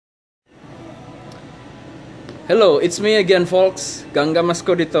Hello, it's me again, folks. Gangga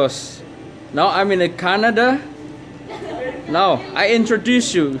Mascoditos. Now I'm in Canada. Now I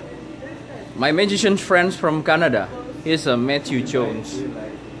introduce you my magician friends from Canada. Here's Matthew Jones.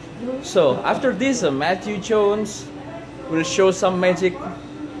 So after this, Matthew Jones will show some magic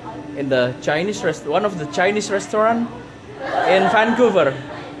in the one of the Chinese restaurant in Vancouver.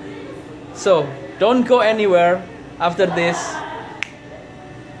 So don't go anywhere. After this,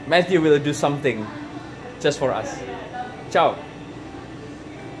 Matthew will do something just for us. Ciao.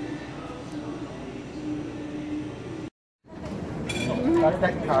 Got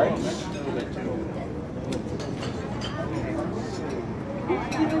that card.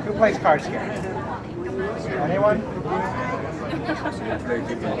 Who plays cards here? Anyone?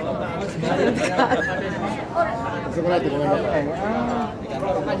 Okay.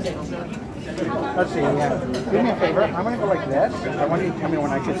 Let's see. Do me a favor. I'm going to go like this. I want you to tell me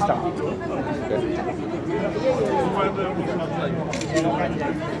when I should stop.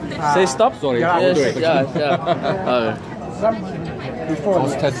 Say stop. Sorry. Yes, yeah. Before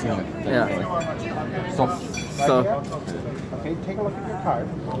was testing it. Yeah. Stop. So okay, take a look at your card.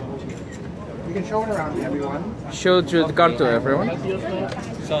 You can show it around to everyone. show the card to everyone.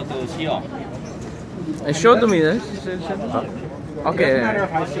 Show to me this. Okay. It doesn't matter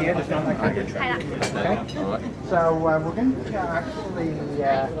if I see it, it's not like I can try. Okay? So we're going to actually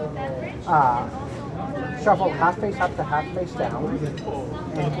shuffle half face up to half face down.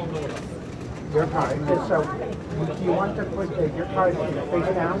 And your card. So do you want to put your card face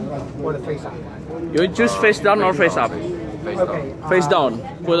down or the face up? You choose face down or face up? Okay. Face down.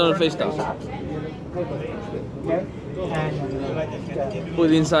 Put on face down. Okay. And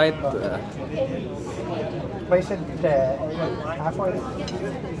Put inside. place it halfway.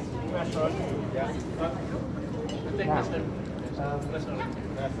 Now.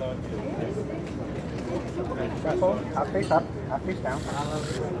 Shuffle, half face up, half face down.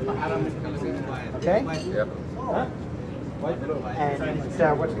 Okay? Yep.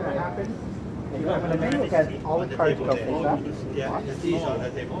 And what's going to happen? I'm going to make look at all the cards go face up.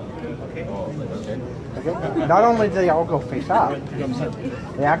 Okay? Not only do they all go face up,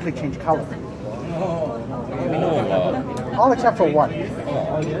 they actually change color. All except for one.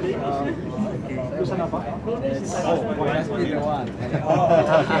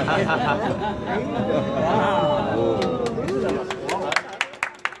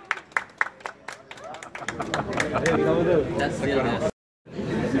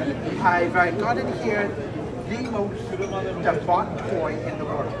 I've got in here the bought toy in the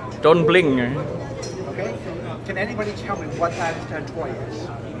world. Don't blink. Okay? Can anybody tell me what that toy is?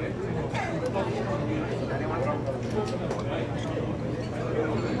 Anyone?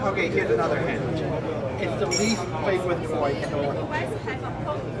 Okay, here's another hint. It's the least played with toy in the world.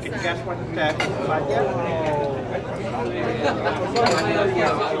 Can you guess what that is like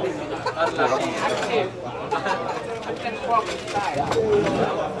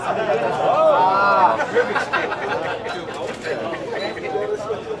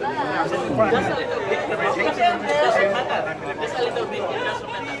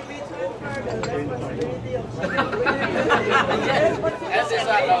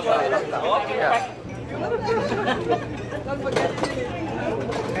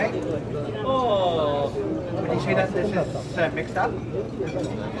Okay. Oh. Would you say that this is mixed up?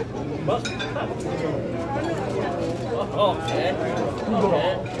 Okay.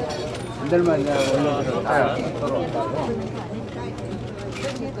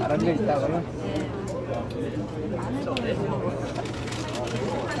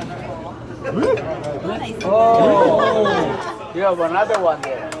 Oh, you have another one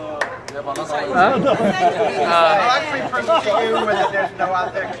there. I'll actually prove to you whether there's no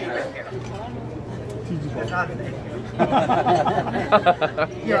other cube in here. There's not.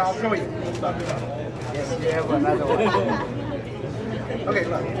 Here, I'll show you. Yes, you have another one. Okay,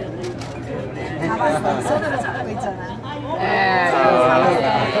 look.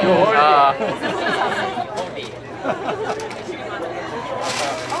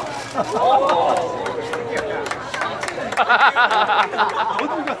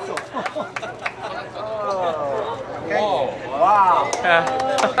 Wow.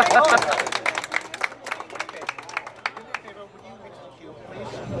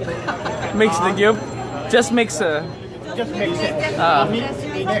 Mix the cube. Just mix. Just mix it. Mix.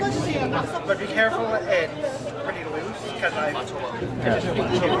 But be careful, it's pretty loose because I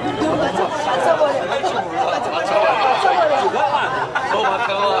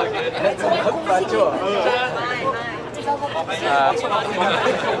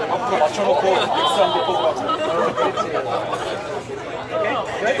앞으로 맞춰놓고 믹스한 거 보고. Okay,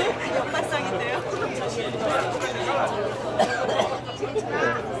 ready? 역발상인데요?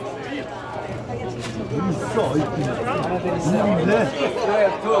 있어 있긴. 있는데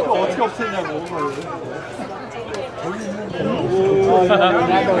또 어떻게 없앴냐고.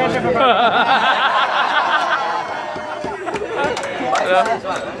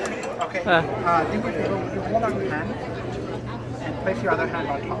 Okay. Do me a favor, you hold on your hand and place your other hand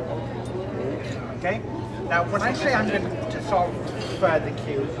on top. Okay? Now, when I say I'm going to solve the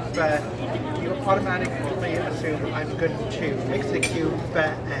cube, you automatically assume I'm going to mix the cube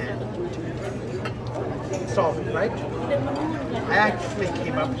and solve it, right? I actually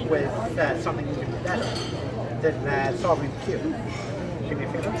came up with something even better than solving the cube. Do me a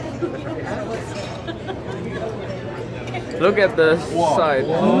favor, lift up your hand. Look at the side.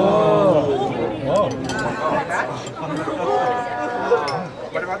 Whoa. Like that.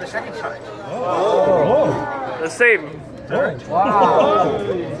 What about the second side? The same. Wow.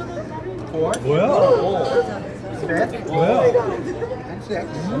 Fourth, 뭐야? fifth, 뭐야? and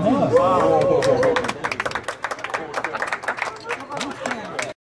sixth.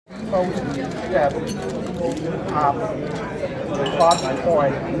 Most step plot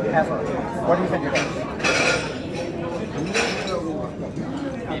point ever. What do you think it is?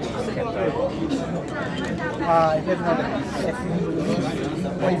 It doesn't know that it's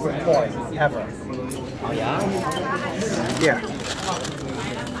favorite point ever. Oh yeah? Yeah.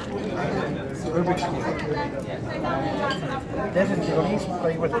 Rubik's Cube. This is the least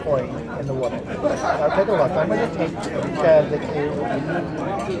favorite point in the world. Now take a look. I'm going to take the cube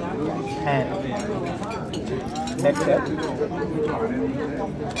and mix it.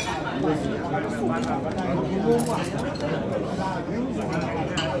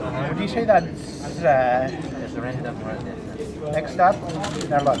 Would you say that's next up?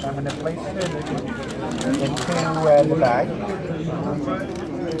 Now look, I'm going to place it into the bag.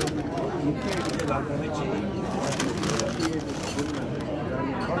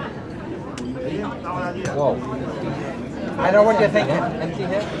 Whoa. I know what you're thinking. Empty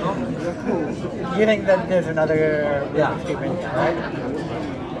here? No? You think that there's another cube in here, right?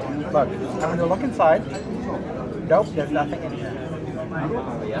 Look, I'm going to look inside. Nope, there's nothing in here.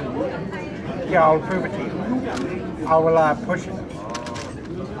 Oh yeah? Yeah, I'll prove it to you. I will push it.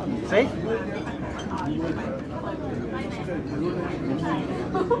 See?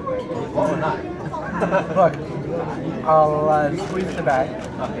 Oh, not. Look, I'll squeeze the bag.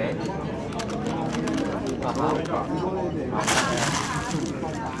 Okay.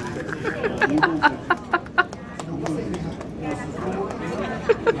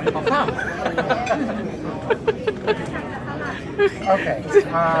 Okay.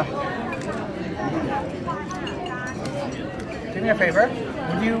 Do me a favor.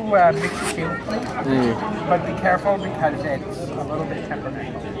 Would you mix the cube, please? But be careful because it's a little bit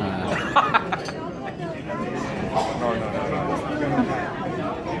temperamental.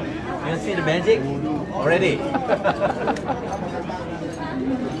 You see the magic already? Can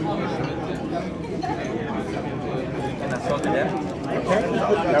I sort it there? Okay?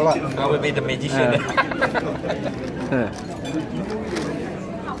 Now look. I will be the magician.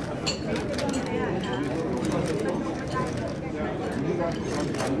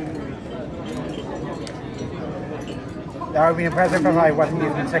 That would be impressive if I wasn't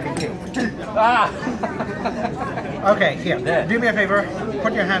using the second cube. Okay, here. There. Do me a favor.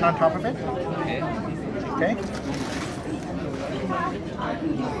 Put your hand on top of it. Okay. Okay?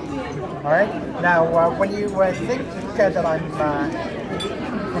 Alright. Now, when you think that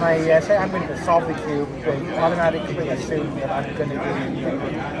when I say I'm going to solve the cube, they automatically assume that I'm going to be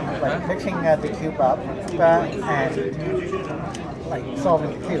like mixing the cube up and like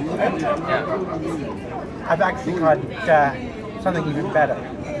solving the cube. Right? Yeah. I've actually got something even better.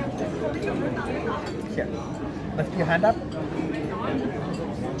 Here, lift your hand up.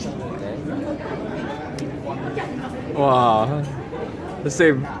 Wow. The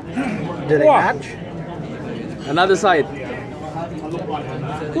same. Do they match? Another side.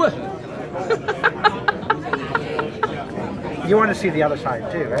 What? You want to see the other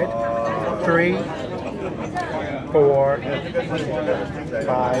side too, right? 3, 4,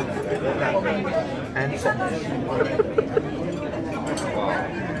 5, and 6.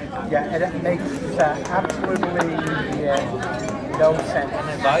 Yeah, and it makes absolutely no sense.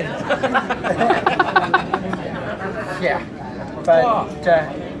 Yeah, but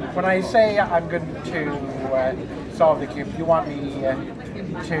when I say I'm going to solve the cube, you want me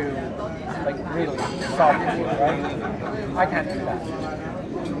to like really solve the cube, right? I can't do that.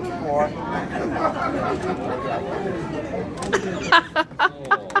 Or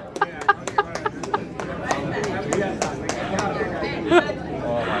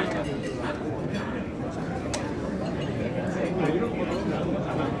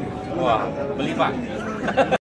Wah, beli Pak.